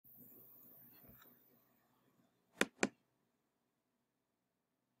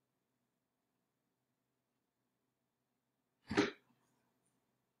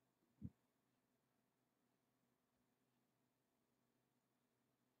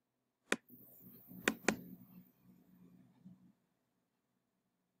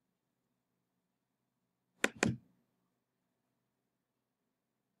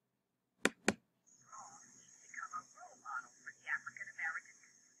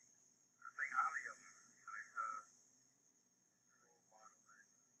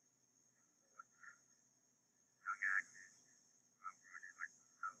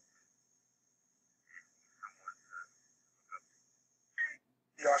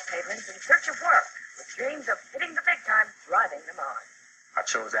sidewalk pavements in search of work, with dreams of hitting the big time driving them on. I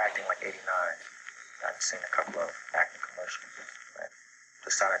chose acting like '89. I'd seen a couple of acting commercials and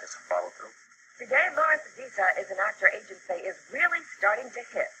decided to follow through. Today, Lawrence Adisa is an actor agents say is really starting to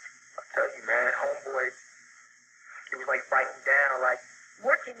hit. I tell you, man, homeboy, he was like biting down, like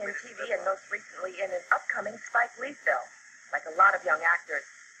working in TV and most recently in an upcoming Spike Lee film. Like a lot of young actors,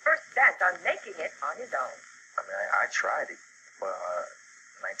 first bent on making it on his own. I mean, I tried it for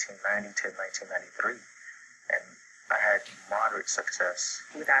 1990 to 1993, and I had moderate success.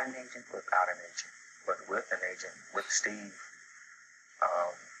 Without an agent? Without an agent. But with an agent, with Steve,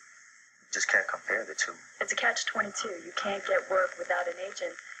 just can't compare the two. It's a catch-22. You can't get work without an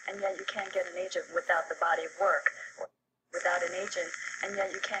agent, and yet you can't get an agent without the body of work. Without an agent, and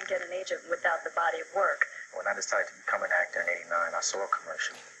yet you can't get an agent without the body of work. When I decided to become an actor in '89, I saw a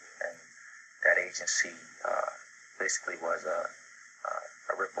commercial, and that agency basically was a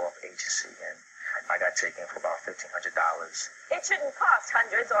rip-off agency, and I got taken for about $1,500. It shouldn't cost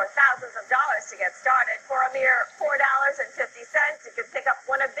hundreds or thousands of dollars to get started. For a mere $4.50, you can pick up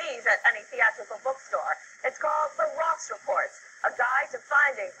one of these at any theatrical bookstore. It's called The Ross Reports, a guide to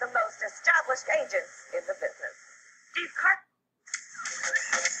finding the most established agents in the business.